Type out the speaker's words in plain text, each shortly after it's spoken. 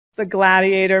the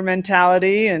gladiator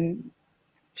mentality, and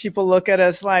people look at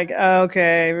us like, oh,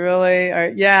 okay, really?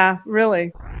 Or, yeah,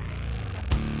 really. All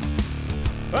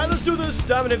right, let's do this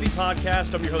Diamond Envy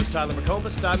podcast. I'm your host, Tyler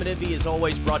McComas. Diamond Envy is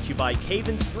always brought to you by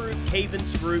Cavens Group,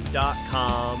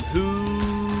 cavensgroup.com.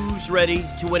 Who's ready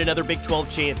to win another Big 12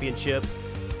 championship?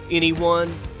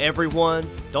 Anyone, everyone.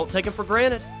 Don't take them for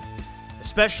granted,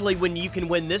 especially when you can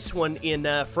win this one in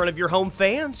front of your home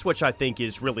fans, which I think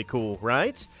is really cool,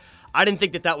 right? I didn't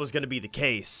think that was going to be the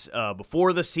case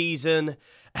before the season,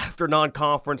 after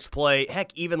non-conference play,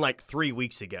 heck, even like 3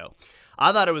 weeks ago.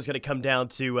 I thought it was going to come down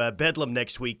to Bedlam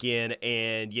next weekend,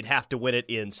 and you'd have to win it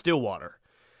in Stillwater.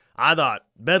 I thought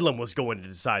Bedlam was going to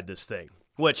decide this thing,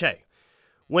 which, hey,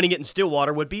 winning it in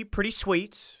Stillwater would be pretty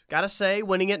sweet. Gotta say,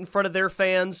 winning it in front of their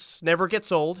fans never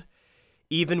gets old,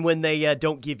 even when they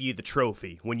don't give you the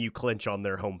trophy when you clinch on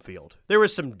their home field. There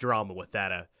was some drama with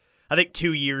that, I think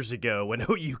 2 years ago when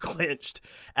OU clinched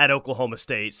at Oklahoma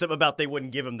State. Something about they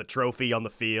wouldn't give them the trophy on the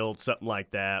field, something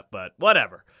like that, but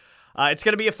whatever. It's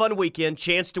going to be a fun weekend,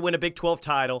 chance to win a Big 12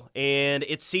 title, and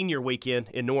it's senior weekend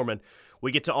in Norman.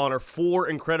 We get to honor 4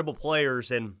 incredible players,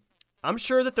 and I'm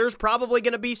sure that there's probably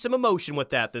going to be some emotion with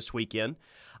that this weekend.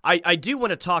 I do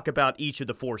want to talk about each of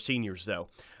the 4 seniors, though.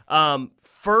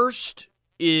 First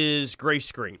is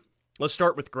Grace Green. Let's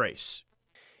start with Grace.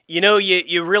 You know,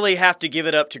 you really have to give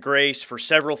it up to Grace for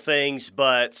several things,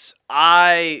 but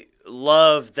I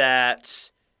love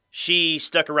that she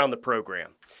stuck around the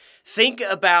program. Think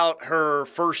about her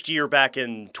first year back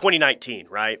in 2019,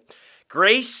 right?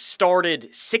 Grace started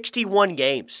 61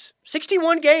 games.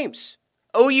 61 games.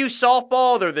 OU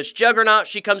softball, they're this juggernaut.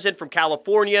 She comes in from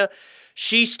California.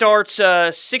 She starts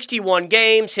 61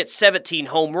 games, hits 17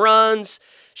 home runs.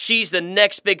 She's the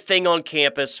next big thing on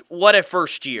campus. What a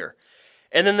first year.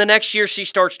 And then the next year she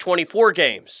starts 24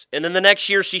 games. And then the next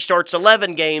year she starts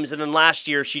 11 games. And then last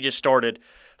year she just started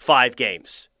 5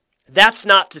 games. That's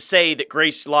not to say that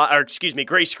Grace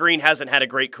Green hasn't had a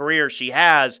great career. She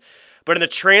has. But in the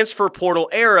transfer portal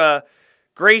era,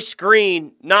 Grace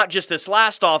Green, not just this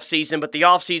last offseason, but the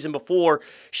offseason before,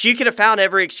 she could have found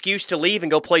every excuse to leave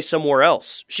and go play somewhere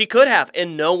else. She could have,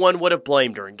 and no one would have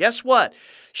blamed her. And guess what?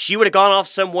 She would have gone off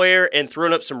somewhere and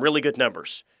thrown up some really good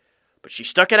numbers. But she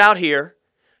stuck it out here.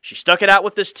 She stuck it out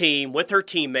with this team, with her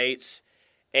teammates,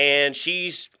 and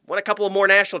she's won a couple of more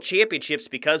national championships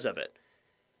because of it.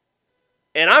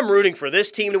 And I'm rooting for this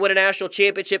team to win a national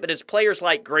championship, and as players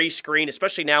like Grace Green,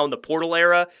 especially now in the portal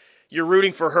era, you're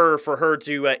rooting for her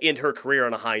to end her career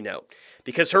on a high note.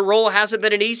 Because her role hasn't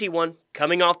been an easy one.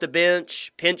 Coming off the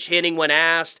bench, pinch hitting when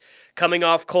asked, coming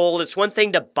off cold. It's one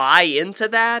thing to buy into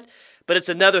that, but it's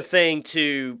another thing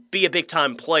to be a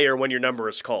big-time player when your number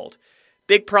is called.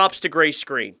 Big props to Grace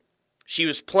Green. She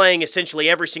was playing essentially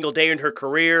every single day in her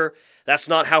career. That's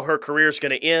not how her career is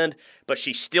going to end, but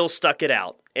she still stuck it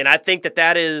out. And I think that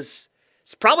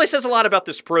probably says a lot about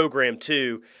this program,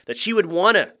 too, that she would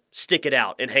want to stick it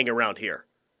out and hang around here.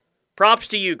 Props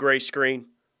to you, Grace Green.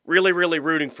 Really, really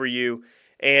rooting for you.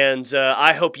 And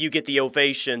I hope you get the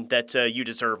ovation that you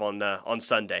deserve on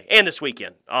Sunday and this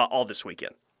weekend, all this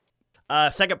weekend.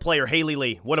 Second player, Haley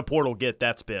Lee. What a portal get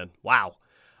that's been. Wow.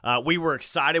 We were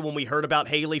excited when we heard about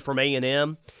Haley from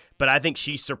A&M, but I think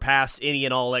she surpassed any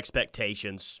and all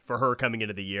expectations for her coming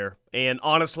into the year. And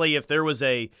honestly, if there was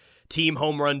a team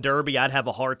home run derby, I'd have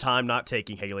a hard time not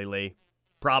taking Haley Lee.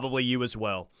 Probably you as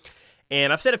well.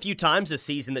 And I've said a few times this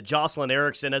season that Jocelyn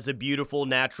Erickson has a beautiful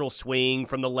natural swing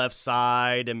from the left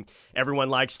side, and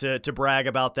everyone likes to brag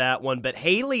about that one. But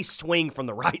Haley's swing from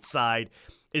the right side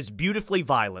is beautifully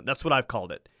violent. That's what I've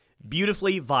called it.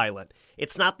 Beautifully violent.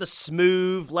 It's not the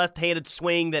smooth left-handed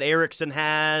swing that Erickson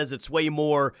has. It's way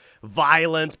more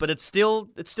violent, but it's still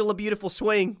a beautiful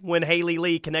swing when Haley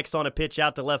Lee connects on a pitch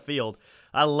out to left field.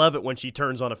 I love it when she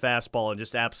turns on a fastball and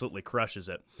just absolutely crushes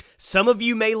it. Some of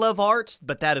you may love art,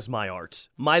 but that is my art.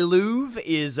 My Louvre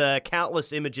is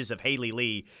countless images of Haley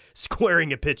Lee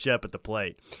squaring a pitch up at the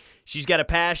plate. She's got a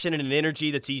passion and an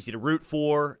energy that's easy to root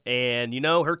for, and,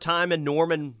 her time in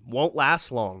Norman won't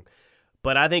last long,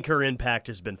 but I think her impact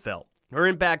has been felt. Her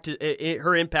impact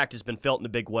has been felt in a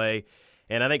big way,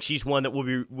 and I think she's one that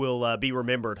will be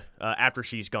remembered after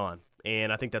she's gone,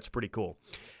 and I think that's pretty cool.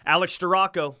 Alex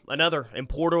Storako, another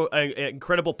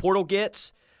incredible portal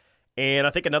get, and I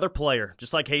think another player,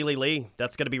 just like Haley Lee,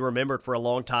 that's going to be remembered for a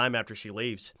long time after she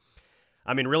leaves.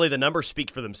 I mean, really, the numbers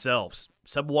speak for themselves.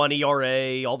 Sub-1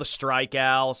 ERA, all the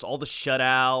strikeouts, all the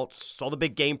shutouts, all the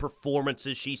big game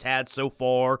performances she's had so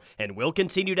far, and will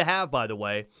continue to have, by the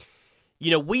way.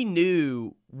 We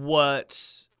knew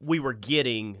what we were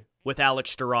getting with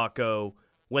Alex Storako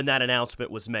when that announcement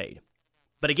was made.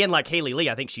 But again, like Haley Lee,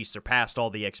 I think she surpassed all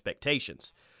the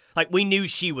expectations. Like, we knew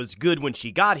she was good when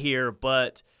she got here,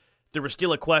 but there was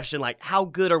still a question, like, how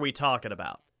good are we talking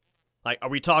about? Like, are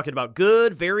we talking about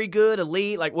good, very good,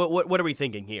 elite? Like, what are we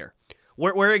thinking here?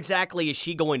 Where exactly is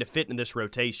she going to fit in this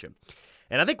rotation?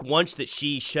 And I think once that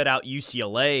she shut out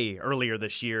UCLA earlier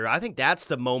this year, I think that's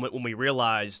the moment when we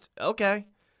realized, okay,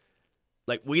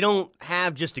 like, we don't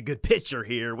have just a good pitcher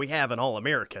here. We have an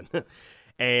All-American.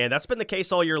 And that's been the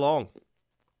case all year long.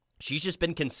 She's just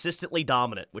been consistently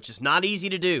dominant, which is not easy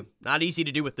to do. Not easy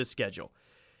to do with this schedule.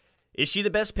 Is she the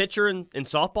best pitcher in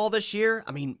softball this year?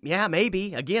 I mean, yeah,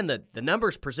 maybe. Again, the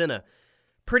numbers present a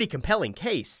pretty compelling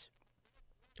case.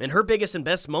 And her biggest and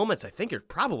best moments, I think, are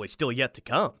probably still yet to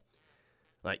come.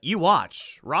 Like, you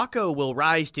watch. Rocco will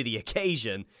rise to the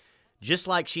occasion just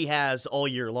like she has all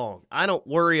year long. I don't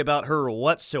worry about her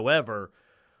whatsoever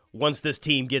once this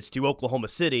team gets to Oklahoma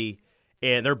City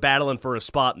and they're battling for a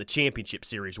spot in the championship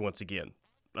series once again.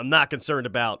 I'm not concerned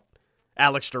about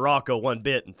Alex Storako one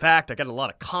bit. In fact, I got a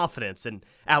lot of confidence in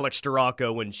Alex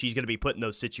Storako when she's going to be put in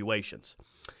those situations.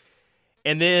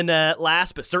 And then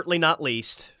last but certainly not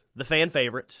least, the fan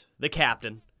favorite, the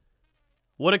captain.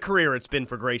 What a career it's been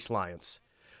for Grace Lyons.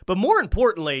 But more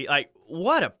importantly, like,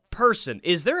 what a person.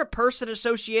 Is there a person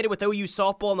associated with OU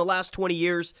softball in the last 20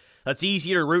 years that's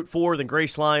easier to root for than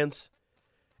Grace Lyons?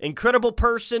 Incredible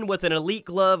person with an elite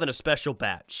glove and a special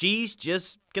bat. She's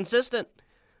just consistent.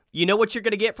 You know what you're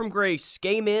going to get from Grace.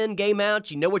 Game in, game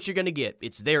out, you know what you're going to get.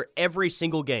 It's there every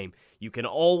single game. You can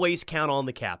always count on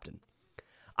the captain.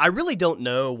 I really don't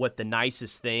know what the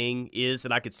nicest thing is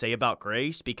that I could say about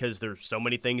Grace because there's so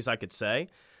many things I could say.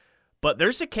 But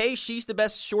there's a case she's the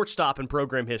best shortstop in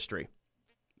program history.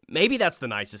 Maybe that's the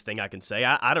nicest thing I can say.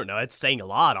 I don't know. It's saying a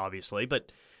lot, obviously,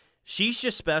 but she's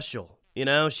just special. You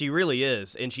know, she really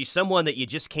is. And she's someone that you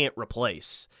just can't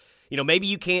replace. You know, maybe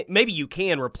you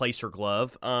can replace her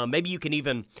glove. Maybe you can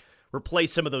even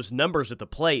replace some of those numbers at the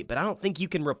plate, but I don't think you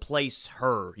can replace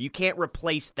her. You can't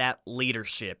replace that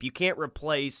leadership. You can't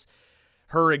replace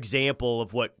her example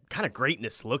of what kind of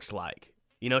greatness looks like.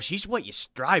 You know, she's what you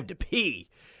strive to be.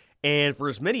 And for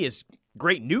as many as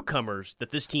great newcomers that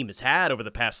this team has had over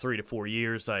the past 3 to 4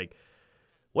 years, like,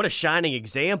 what a shining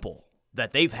example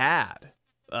that they've had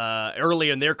early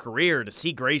in their career to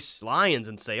see Grace Lyons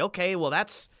and say, okay, well,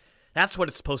 that's what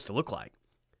it's supposed to look like.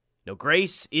 You know,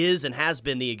 Grace is and has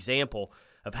been the example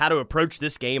of how to approach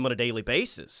this game on a daily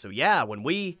basis. So, yeah, when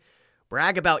we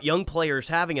brag about young players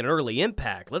having an early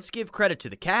impact, let's give credit to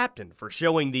the captain for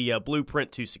showing the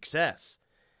blueprint to success.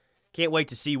 Can't wait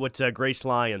to see what Grace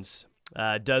Lyons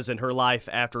does in her life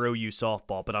after OU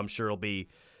softball, but I'm sure it'll be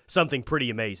something pretty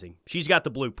amazing. She's got the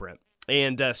blueprint.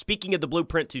 And speaking of the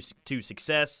blueprint to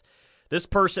success, this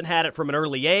person had it from an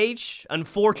early age.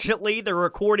 Unfortunately, the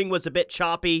recording was a bit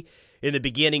choppy in the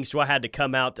beginning, so I had to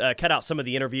cut out some of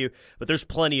the interview, but there's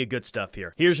plenty of good stuff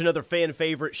here. Here's another fan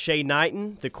favorite, Shay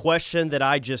Knighten. The question that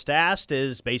I just asked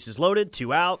is, bases loaded,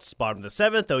 2 outs, bottom of the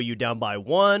 7th, OU down by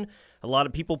 1. A lot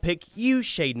of people pick you,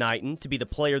 Shay Knighten, to be the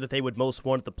player that they would most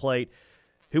want at the plate.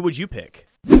 Who would you pick?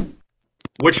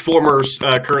 Which former's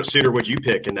current suitor would you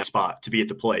pick in that spot to be at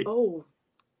the plate? Oh,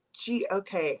 gee,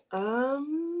 okay.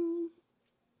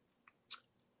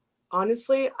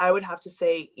 Honestly, I would have to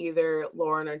say either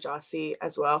Lauren or Jossie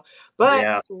as well.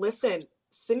 But Listen,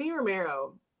 Cindy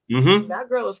Romero, that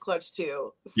girl is clutch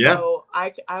too. So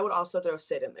I would also throw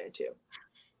Sid in there too.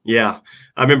 Yeah,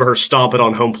 I remember her stomping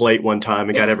on home plate one time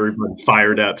and got everyone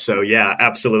fired up. So, yeah,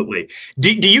 absolutely.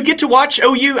 Do you get to watch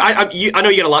OU? I know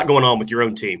you got a lot going on with your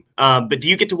own team, but do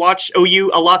you get to watch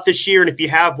OU a lot this year? And if you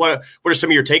have, what are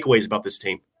some of your takeaways about this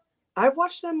team? I've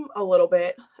watched them a little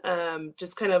bit,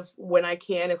 just kind of when I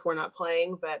can if we're not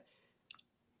playing. But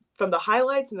from the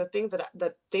highlights and the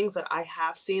things that I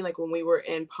have seen, like when we were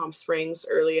in Palm Springs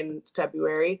early in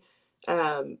February,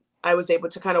 I was able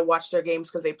to kind of watch their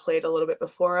games because they played a little bit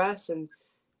before us. And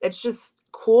it's just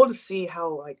cool to see how,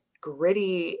 like,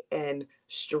 gritty and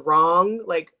strong,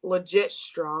 like legit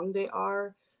strong they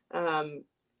are. And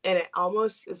it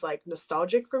almost is like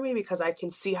nostalgic for me because I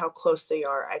can see how close they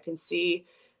are. I can see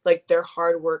like their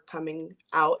hard work coming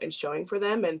out and showing for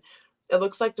them. And it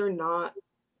looks like they're not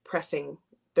pressing.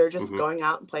 They're just going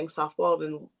out and playing softball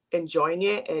and enjoying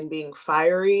it and being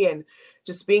fiery and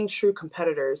just being true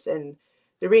competitors. And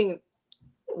they're being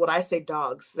what I say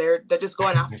dogs. They're just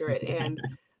going after it. And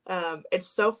it's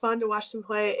so fun to watch them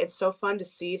play. It's so fun to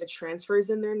see the transfers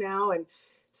in there now and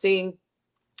seeing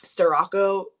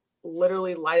Storako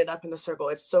literally light it up in the circle.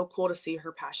 It's so cool to see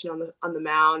her passion on the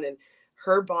mound and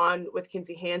her bond with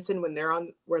Kinsey Hansen when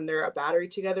they're a battery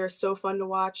together is so fun to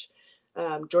watch.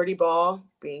 Jordy Ball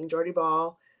being Jordy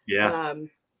Ball. Yeah.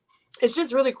 it's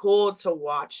just really cool to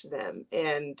watch them,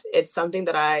 and it's something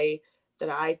that I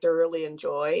thoroughly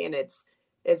enjoy, and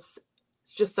it's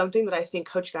just something that I think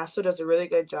Coach Gasso does a really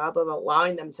good job of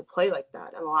allowing them to play like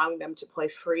that and allowing them to play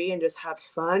free and just have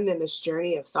fun in this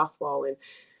journey of softball and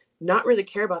not really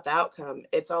care about the outcome.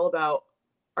 It's all about,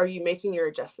 are you making your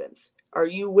adjustments? Are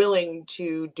you willing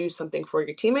to do something for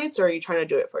your teammates, or are you trying to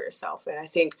do it for yourself? And I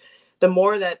think the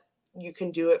more that you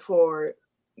can do it for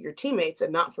your teammates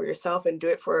and not for yourself, and do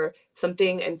it for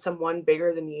something and someone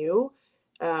bigger than you,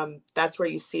 that's where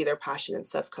you see their passion and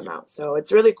stuff come out. So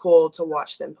it's really cool to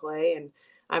watch them play, and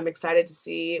I'm excited to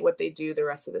see what they do the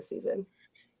rest of the season.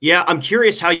 Yeah, I'm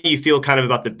curious how you feel kind of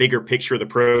about the bigger picture of the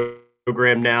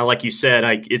program now. Like you said,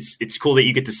 it's cool that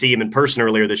you get to see him in person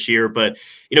earlier this year, but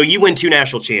you win 2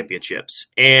 national championships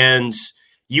and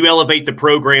you elevate the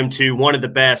program to one of the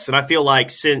best. And I feel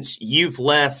like since you've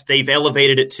left, they've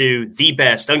elevated it to the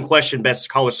best, unquestioned best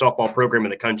college softball program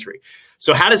in the country.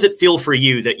 So how does it feel for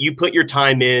you that you put your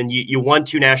time in, you won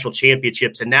 2 national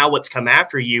championships, and now what's come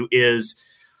after you is,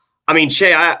 I mean,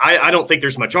 Shay, I don't think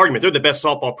there's much argument. They're the best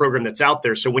softball program that's out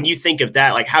there. So when you think of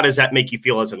that, like, how does that make you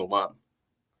feel as an alum?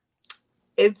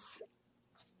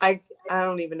 I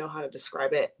don't even know how to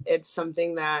describe it. It's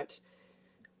something that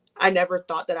I never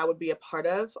thought that I would be a part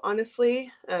of,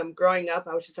 honestly. Growing up,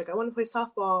 I was just like, I want to play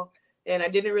softball. And I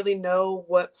didn't really know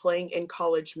what playing in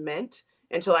college meant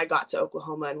until I got to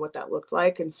Oklahoma and what that looked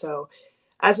like. And so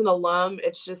as an alum,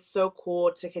 it's just so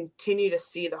cool to continue to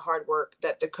see the hard work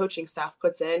that the coaching staff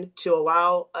puts in to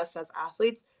allow us as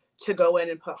athletes to go in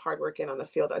and put hard work in on the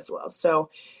field as well. So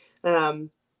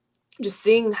just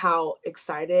seeing how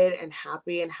excited and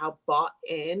happy and how bought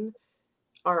in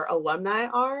our alumni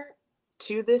are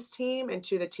to this team and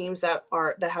to the teams that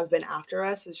have been after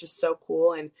us is just so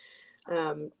cool. And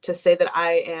to say that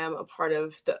I am a part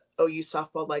of the OU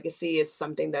softball legacy is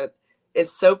something that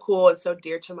is so cool and so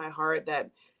dear to my heart that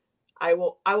I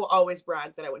will always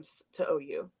brag that I went to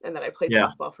OU and that I played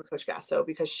softball for Coach Gasso,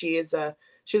 because she's a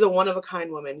one of a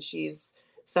kind woman. She's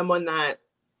someone that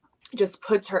just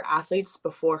puts her athletes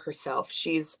before herself.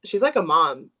 She's like a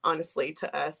mom, honestly,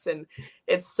 to us. And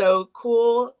it's so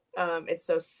cool. It's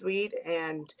so sweet.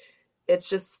 And it's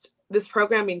just, this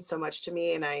program means so much to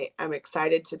me. And I'm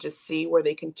excited to just see where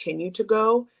they continue to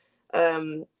go,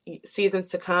 seasons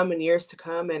to come and years to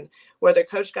come. And whether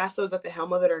Coach Gasso is at the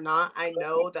helm of it or not, I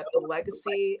know that the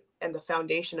legacy and the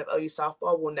foundation of OU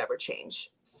softball will never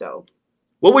change. So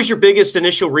what was your biggest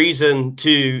initial reason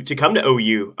to come to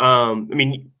OU? I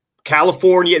mean,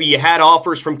 California, you had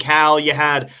offers from Cal, you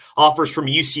had offers from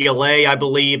UCLA, I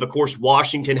believe. Of course,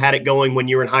 Washington had it going when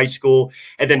you were in high school,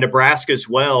 and then Nebraska as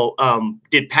well.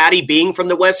 Did Patty being from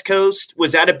the West Coast,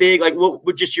 was that a big, like, what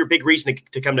was just your big reason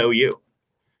to come to OU?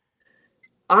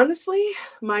 Honestly,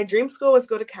 my dream school was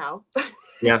go to Cal.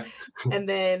 Yeah. And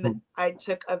then I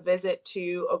took a visit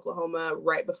to Oklahoma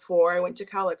right before I went to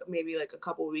Cal, maybe a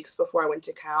couple of weeks before I went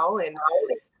to Cal. And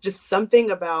just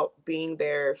something about being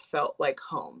there felt like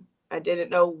home. I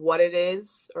didn't know what it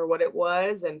is or what it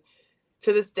was. And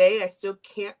to this day, I still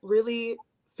can't really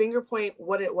finger point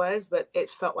what it was, but it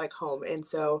felt like home. And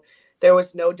so there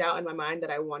was no doubt in my mind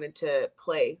that I wanted to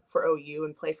play for OU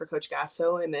and play for Coach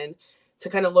Gasso. And then to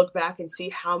kind of look back and see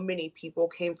how many people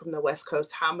came from the West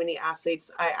Coast, how many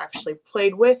athletes I actually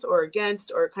played with or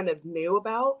against or kind of knew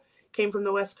about came from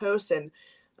the West Coast. And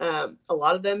a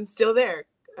lot of them still there.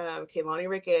 Kaylani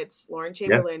Ricketts, Lauren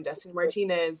Chamberlain, Destiny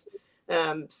Martinez,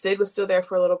 Sid was still there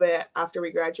for a little bit after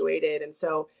we graduated. And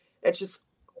so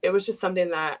it was just something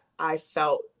that I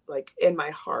felt like in my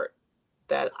heart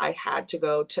that I had to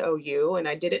go to OU, and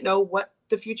I didn't know what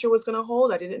the future was going to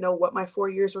hold. I didn't know what my 4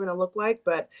 years were going to look like,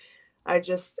 but I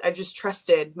just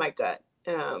trusted my gut.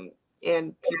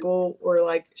 And people were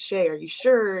like, Shay, are you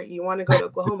sure you want to go to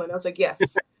Oklahoma? And I was like, yes,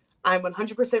 I'm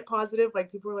 100% positive.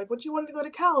 Like, people were like, what, you wanted to go to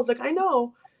Cal? I was like, I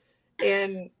know.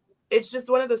 And it's just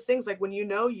one of those things, like, when you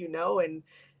know, and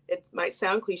it might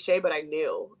sound cliche, but I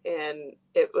knew. And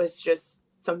it was just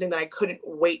something that I couldn't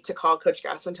wait to call Coach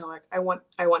Gasso and tell him, like, I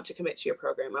want to commit to your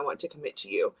program. I want to commit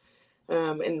to you.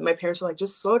 And my parents were like,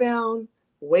 just slow down,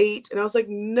 wait. And I was like,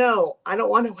 no, I don't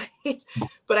want to wait.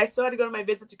 But I still had to go to my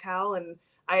visit to Cal, and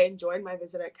I enjoyed my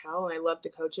visit at Cal, and I loved the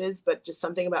coaches, but just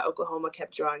something about Oklahoma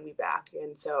kept drawing me back.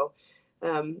 And so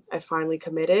I finally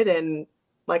committed. And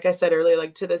like I said earlier,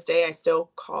 like, to this day, I still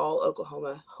call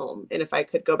Oklahoma home. And if I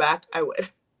could go back, I would.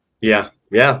 Yeah.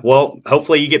 Well,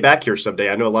 hopefully you get back here someday.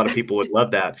 I know a lot of people would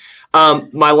love that.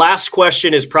 My last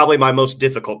question is probably my most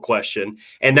difficult question,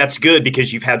 and that's good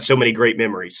because you've had so many great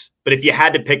memories. But if you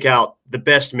had to pick out the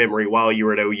best memory while you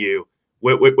were at OU,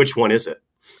 which one is it?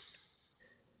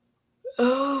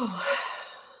 Oh,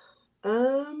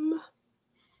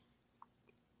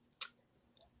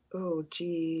 Oh,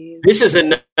 geez. This is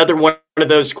another one of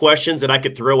those questions that I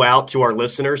could throw out to our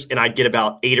listeners, and I'd get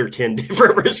about 8 or 10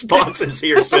 different responses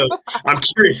here. So I'm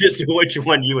curious as to which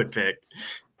one you would pick.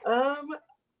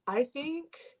 I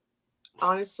think,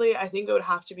 honestly, I think it would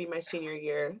have to be my senior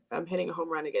year. I'm hitting a home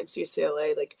run against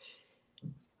UCLA. Like,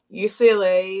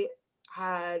 UCLA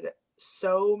had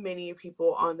so many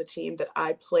people on the team that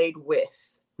I played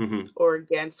with or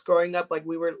against growing up. Like,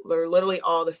 we were literally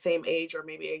all the same age or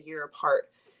maybe a year apart.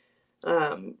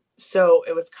 So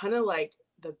it was kind of like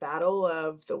the battle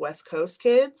of the West Coast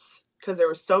kids, because there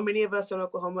were so many of us in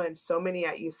Oklahoma and so many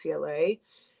at UCLA.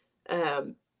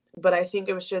 But I think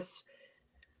it was just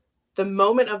the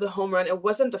moment of the home run. It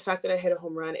wasn't the fact that I hit a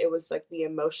home run. It was like the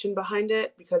emotion behind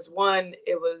it, because one,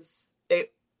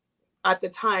 at the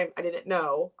time I didn't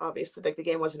know, obviously, like the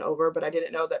game wasn't over, but I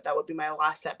didn't know that would be my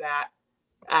last at bat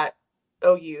at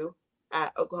OU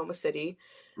at Oklahoma City.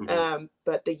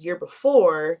 But the year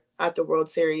before at the World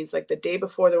Series, like the day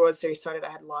before the World Series started, I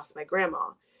had lost my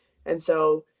grandma. And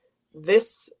so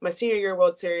my senior year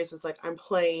World Series was like, I'm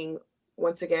playing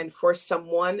once again for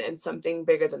someone and something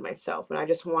bigger than myself. And I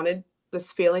just wanted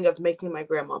this feeling of making my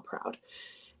grandma proud.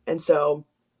 And so,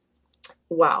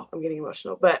 wow, I'm getting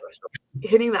emotional, but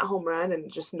hitting that home run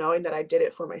and just knowing that I did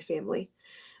it for my family,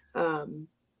 and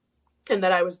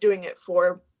that I was doing it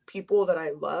for people that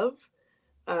I love.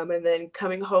 And then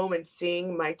coming home and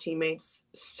seeing my teammates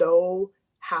so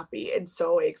happy and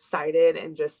so excited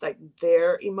and just like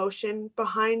their emotion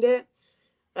behind it.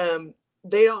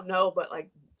 They don't know, but like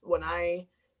when I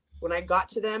got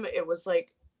to them, it was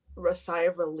like a sigh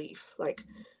of relief. Like,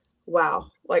 wow,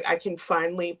 like I can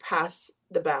finally pass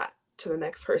the bat to the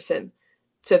next person,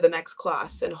 to the next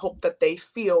class, and hope that they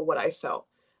feel what I felt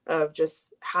of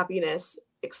just happiness,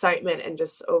 excitement, and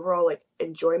just overall like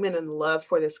enjoyment and love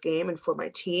for this game and for my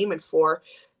team and for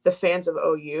the fans of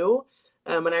OU.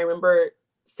 And I remember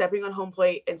stepping on home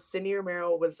plate and Cindy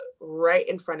Romero was right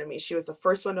in front of me. She was the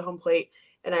first one to home plate.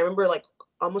 And I remember like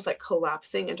almost like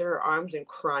collapsing into her arms and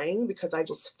crying, because I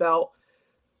just felt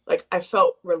like I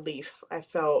felt relief. I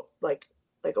felt like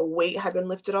a weight had been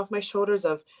lifted off my shoulders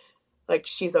of like,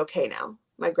 she's okay now.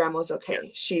 My grandma's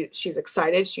okay. She's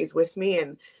excited. She's with me.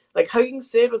 And like hugging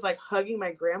Sid was like hugging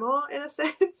my grandma in a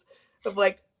sense of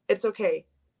like, it's okay.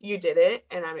 You did it.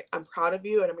 And I'm proud of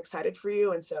you and I'm excited for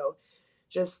you. And so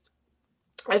just,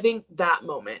 I think that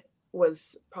moment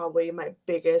was probably my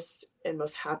biggest and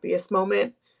most happiest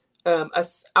moment.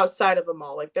 Outside of them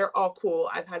all, like they're all cool.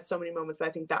 I've had so many moments, but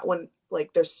I think that one,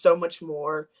 like there's so much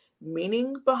more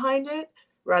meaning behind it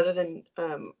rather than,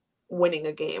 winning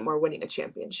a game or winning a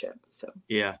championship. So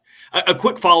yeah, a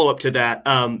quick follow-up to that.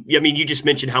 I mean, you just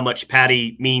mentioned how much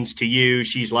Patty means to you.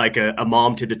 She's like a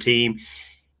mom to the team.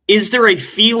 Is there a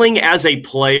feeling as a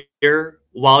player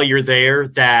while you're there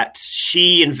that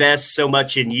she invests so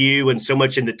much in you and so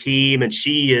much in the team, and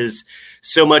she is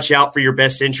so much out for your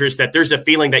best interest, that there's a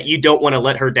feeling that you don't want to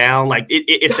let her down? Like,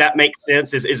 if that makes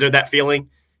sense, is there that feeling?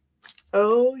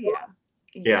 Oh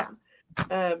yeah.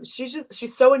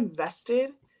 She's so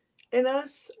invested in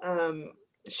us.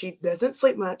 She doesn't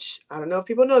sleep much. I don't know if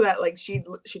people know that. Like she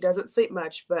doesn't sleep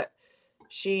much, but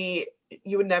you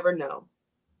would never know.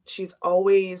 She's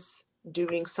always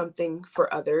doing something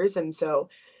for others. And so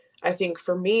I think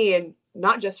for me, and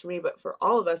not just for me, but for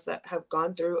all of us that have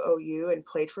gone through OU and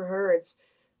played for her, it's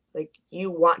like you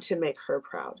want to make her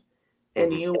proud,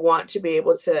 and you want to be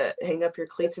able to hang up your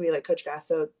cleats and be like, Coach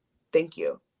Gasso, thank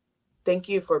you. Thank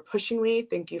you for pushing me.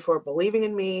 Thank you for believing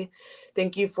in me.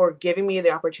 Thank you for giving me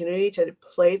the opportunity to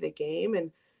play the game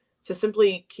and to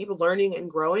simply keep learning and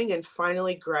growing and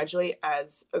finally graduate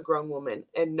as a grown woman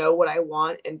and know what I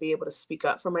want and be able to speak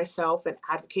up for myself and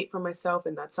advocate for myself.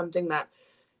 And that's something that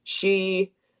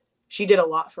she did a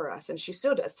lot for us, and she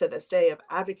still does to this day, of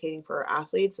advocating for our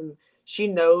athletes. And she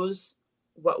knows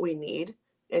what we need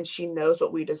and she knows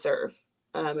what we deserve.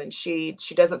 And she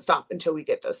doesn't stop until we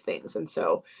get those things. And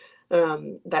so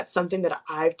that's something that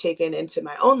I've taken into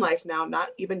my own life now, not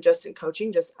even just in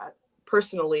coaching, just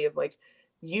personally, of like,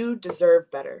 you deserve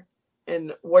better.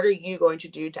 And what are you going to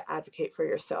do to advocate for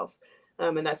yourself?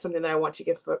 And that's something that I want to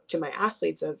give to my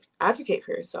athletes, of advocate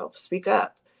for yourself, speak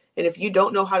up. And if you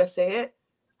don't know how to say it,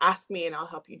 ask me and I'll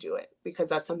help you do it, because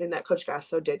that's something that Coach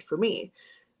Gasso did for me.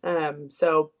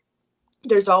 So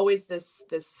there's always this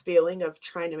feeling of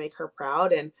trying to make her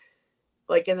proud. And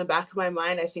like in the back of my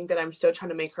mind, I think that I'm still trying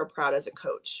to make her proud as a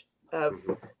coach of,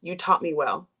 you taught me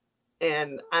well,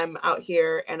 and I'm out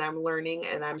here and I'm learning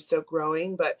and I'm still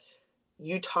growing, but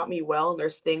you taught me well. And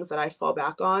there's things that I fall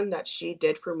back on that she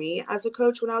did for me as a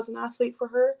coach when I was an athlete for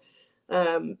her,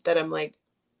 that I'm like,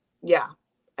 yeah,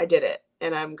 I did it.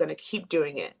 And I'm going to keep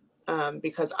doing it.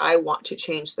 because I want to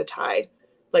change the tide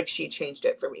like she changed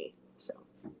it for me. So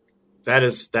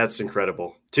that's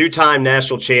incredible. 2-time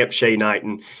national champ Shay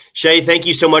Knighten. Shay, thank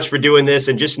you so much for doing this,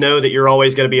 and just know that you're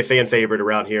always going to be a fan favorite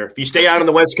around here. If you stay out on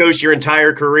the West Coast your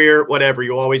entire career, whatever,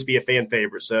 you'll always be a fan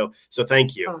favorite. So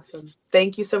thank you. Awesome.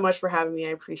 Thank you so much for having me. I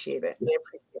appreciate it.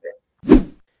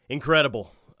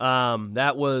 Incredible.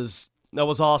 That was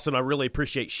awesome. I really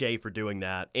appreciate Shay for doing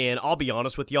that. And I'll be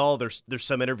honest with y'all, there's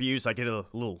some interviews I get a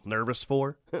little nervous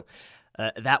for.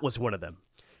 That was one of them.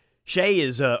 Shay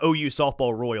is OU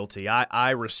softball royalty. I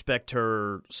respect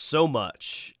her so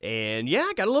much. And yeah,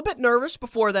 I got a little bit nervous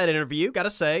before that interview, got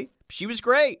to say. She was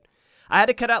great. I had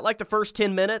to cut out like the first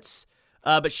 10 minutes,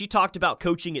 but she talked about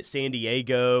coaching at San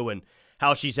Diego and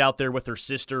how she's out there with her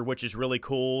sister, which is really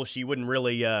cool. She wouldn't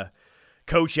really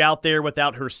coach out there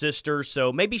without her sister.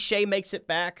 So maybe Shay makes it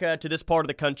back to this part of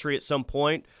the country at some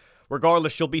point.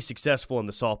 Regardless, she'll be successful in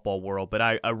the softball world. But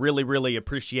I really, really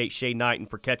appreciate Shay Knighten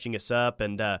for catching us up.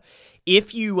 And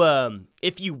if you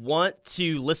want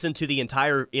to listen to the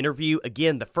entire interview,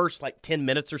 again, the first like 10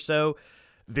 minutes or so,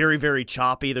 very, very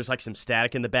choppy. There's like some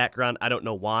static in the background. I don't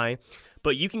know why.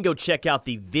 But you can go check out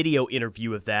the video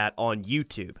interview of that on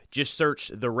YouTube. Just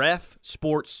search The Ref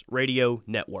Sports Radio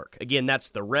Network. Again, that's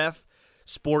The Ref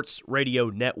Sports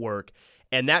Radio Network.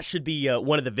 And that should be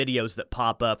one of the videos that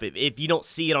pop up. If you don't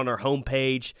see it on our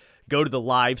homepage, go to the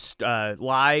live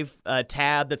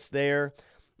tab that's there.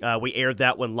 We aired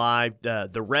that one live.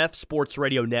 The Ref Sports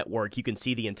Radio Network. You can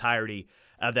see the entirety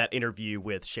of that interview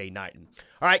with Shay Knighten.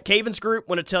 All right, Cavens Group,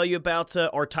 want to tell you about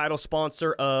our title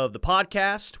sponsor of the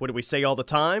podcast. What do we say all the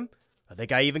time? I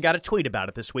think I even got a tweet about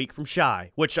it this week from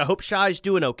Shy, which I hope Shy's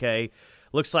doing okay.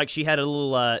 Looks like she had a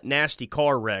little nasty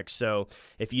car wreck. So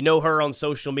if you know her on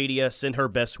social media, send her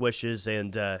best wishes.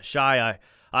 And Shy,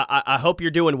 I hope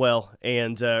you're doing well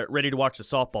and ready to watch the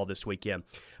softball this weekend.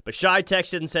 But Shy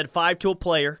texted and said 5-tool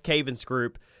player, Cavens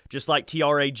Group, just like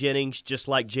T.R.A. Jennings, just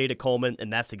like Jada Coleman,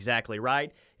 and that's exactly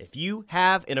right. If you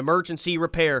have an emergency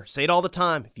repair, say it all the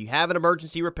time, if you have an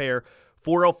emergency repair,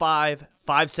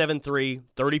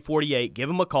 405-573-3048, give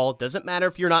them a call. It doesn't matter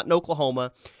if you're not in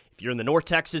Oklahoma. If you're in the North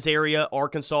Texas area,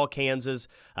 Arkansas, Kansas,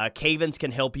 Cavens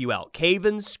can help you out.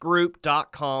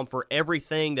 Cavensgroup.com for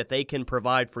everything that they can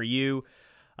provide for you.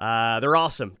 They're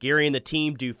awesome. Gary and the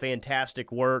team do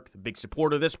fantastic work. Big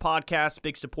supporter of this podcast,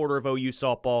 big supporter of OU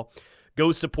softball.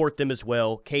 Go support them as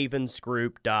well,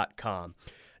 Cavensgroup.com.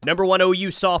 Number 1 OU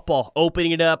softball,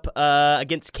 opening it up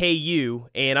against KU,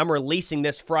 and I'm releasing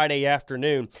this Friday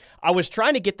afternoon. I was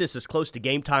trying to get this as close to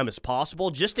game time as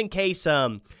possible, just in case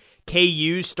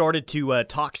KU started to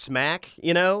talk smack,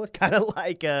 kind of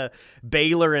like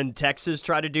Baylor and Texas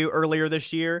tried to do earlier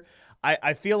this year.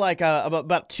 I feel like I'm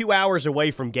about 2 hours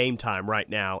away from game time right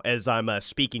now as I'm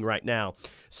speaking right now.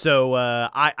 So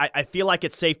I feel like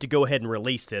it's safe to go ahead and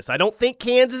release this. I don't think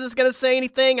Kansas is going to say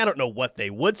anything. I don't know what they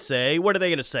would say. What are they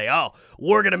going to say? Oh,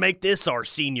 we're going to make this our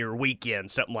senior weekend,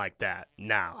 something like that.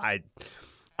 No,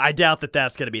 I doubt that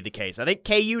that's going to be the case. I think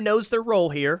KU knows their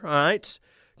role here, all right?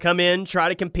 Come in, try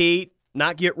to compete,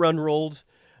 not get run-rolled.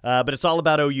 But it's all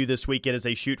about OU this weekend as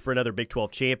they shoot for another Big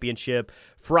 12 championship.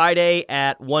 Friday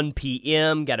at 1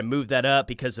 p.m. Got to move that up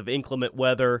because of inclement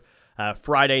weather.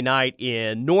 Friday night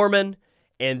in Norman.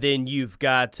 And then you've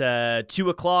got 2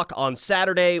 o'clock on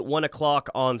Saturday, 1 o'clock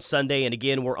on Sunday. And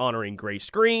again, we're honoring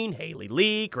Grace Green, Haley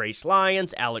Lee, Grace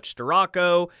Lyons, Alex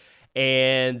Storako.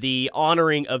 And the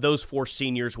honoring of those 4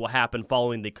 seniors will happen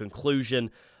following the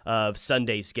conclusion of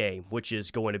Sunday's game, which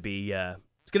is going to be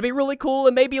it's going to be really cool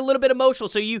and maybe a little bit emotional.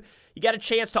 So you got a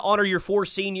chance to honor your 4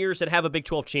 seniors and have a Big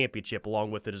 12 championship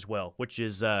along with it as well, which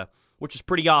is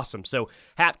pretty awesome. So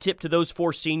hat tip to those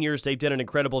 4 seniors. They've done an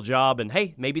incredible job, and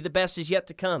hey, maybe the best is yet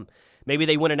to come. Maybe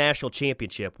they win a national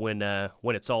championship when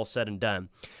it's all said and done.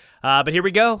 But here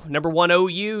we go. Number 1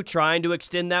 OU trying to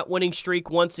extend that winning streak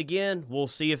once again. We'll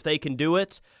see if they can do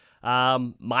it.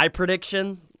 My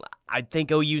prediction, I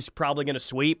think OU's probably going to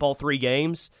sweep all 3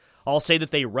 games. I'll say that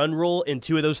they run rule in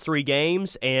 2 of those 3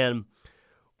 games, and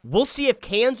we'll see if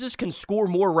Kansas can score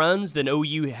more runs than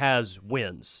OU has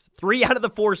wins. 3 out of the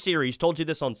 4 series, told you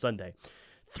this on Sunday.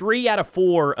 3 out of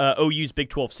 4 OU's Big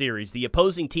 12 series, the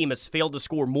opposing team has failed to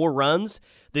score more runs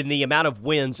than the amount of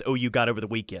wins OU got over the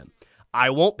weekend. I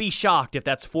won't be shocked if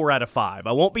that's 4 out of 5.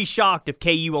 I won't be shocked if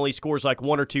KU only scores like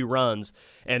 1 or 2 runs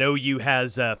and OU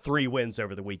has 3 wins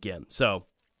over the weekend. So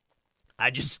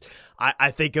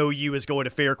I think OU is going to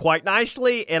fare quite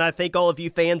nicely, and I think all of you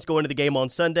fans going to the game on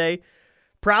Sunday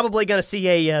probably going to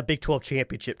see a Big 12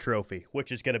 championship trophy,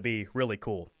 which is going to be really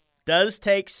cool. Does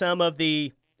take some of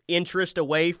the interest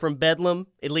away from Bedlam,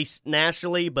 at least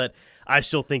nationally, but I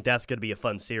still think that's going to be a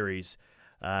fun series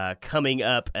coming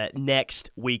up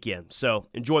next weekend. So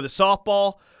enjoy the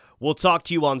softball. We'll talk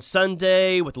to you on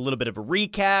Sunday with a little bit of a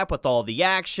recap with all the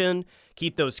action.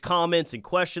 Keep those comments and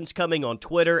questions coming on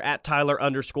Twitter at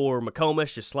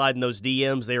Tyler_McComas. Just sliding those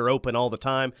DMs. They are open all the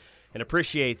time. And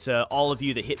appreciate all of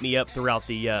you that hit me up throughout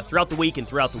the week and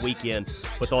throughout the weekend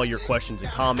with all your questions and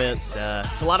comments.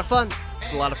 It's a lot of fun.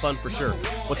 It's a lot of fun for sure.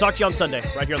 We'll talk to you on Sunday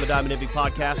right here on the Diamond Envy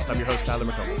Podcast. I'm your host, Tyler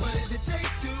McComas.